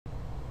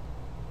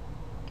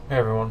Hey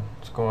everyone,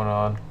 what's going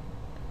on?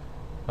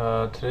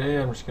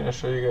 Today I'm just going to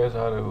show you guys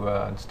how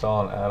to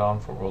install an add-on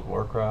for World of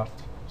Warcraft.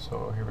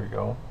 So here we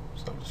go.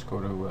 So just go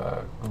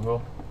to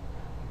Google.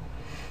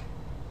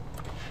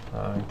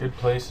 Good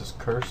place is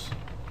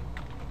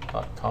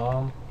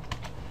curse.com.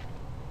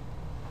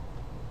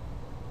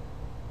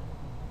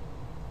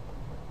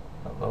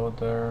 Upload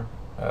there.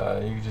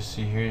 You can just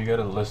see here you got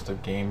a list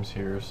of games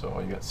here. So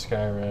you got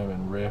Skyrim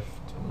and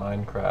Rift and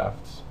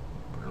Minecraft.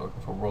 We're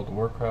looking for World of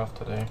Warcraft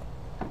today.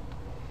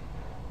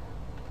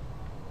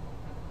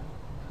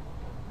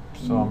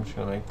 So I'm just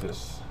gonna make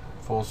this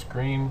full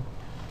screen.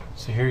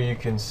 So here you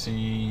can see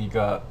you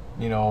got,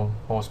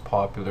 most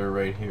popular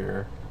right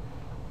here.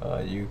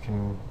 You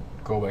can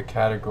go by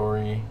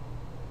category,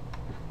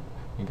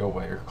 you go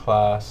by your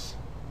class,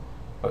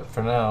 but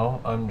for now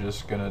I'm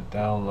just gonna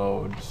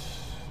download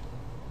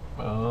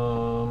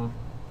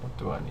what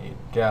do I need?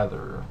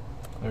 Gatherer.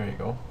 There you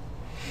go.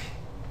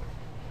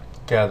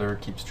 Gatherer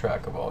keeps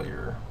track of all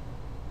your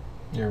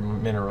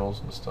minerals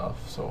and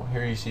stuff. So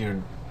here you see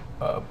your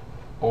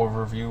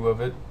overview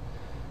of it,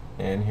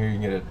 and here you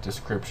get a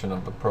description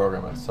of the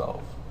program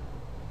itself.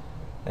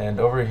 And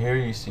over here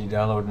you see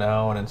download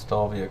now and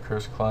install via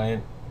Curse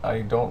client. I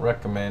don't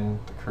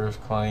recommend the Curse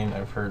client.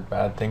 I've heard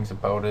bad things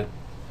about it,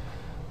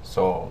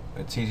 so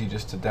it's easy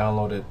just to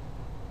download it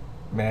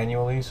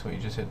manually. So you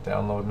just hit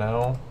download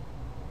now,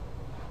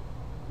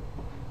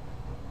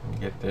 you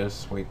get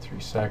this, wait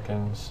 3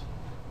 seconds.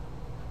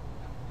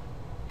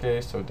 Okay,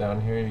 so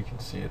down here you can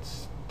see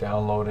it's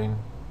downloading.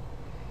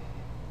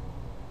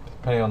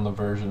 Depending on the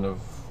version of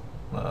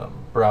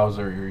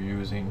browser you're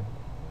using,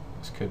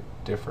 this could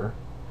differ.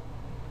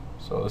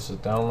 So this is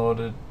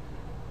downloaded.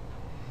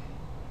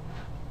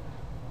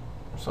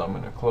 So I'm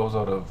going to close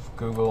out of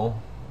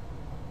Google,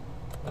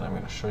 and I'm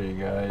going to show you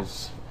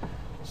guys.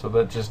 So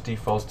that just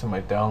defaults to my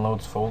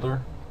downloads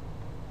folder.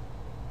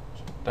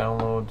 So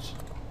downloads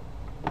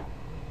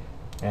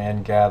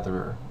and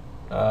Gatherer.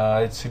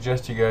 I'd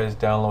suggest you guys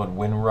download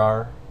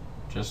WinRAR.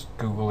 Just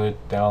Google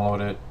it,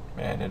 download it,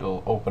 and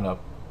it'll open up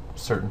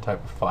certain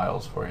type of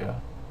files for you.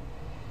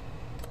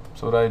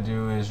 So what I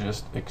do is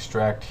just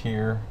extract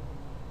here.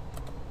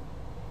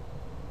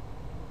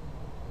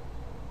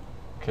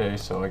 Okay,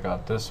 so I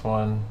got this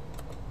one,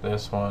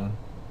 that,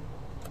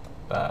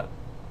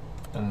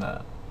 and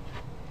that.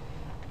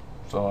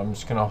 So I'm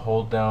just gonna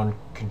hold down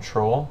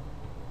Control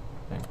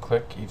and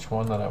click each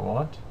one that I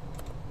want.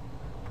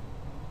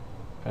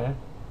 Okay,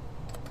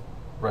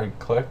 right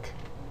click,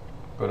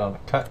 go down to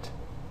cut.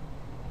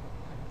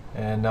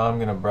 And now I'm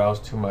going to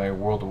browse to my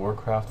World of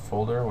Warcraft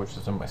folder, which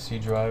is in my C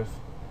drive.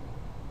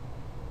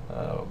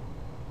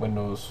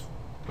 Windows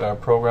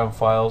program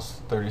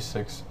files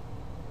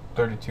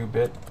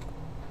 32-bit.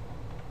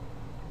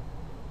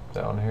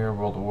 Down here,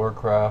 World of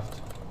Warcraft.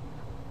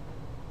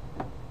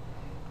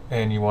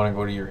 And you want to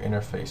go to your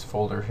interface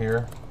folder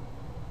here,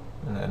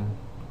 and then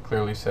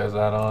clearly says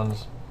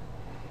add-ons.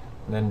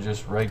 And then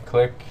just right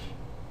click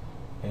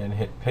and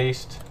hit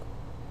paste.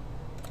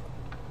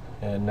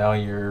 And now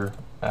your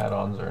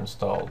add-ons are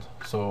installed.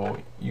 So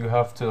you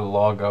have to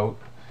log out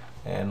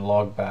and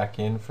log back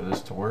in for this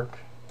to work.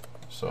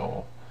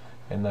 So,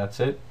 and that's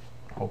it.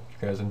 Hope you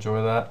guys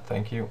enjoy that.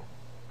 Thank you.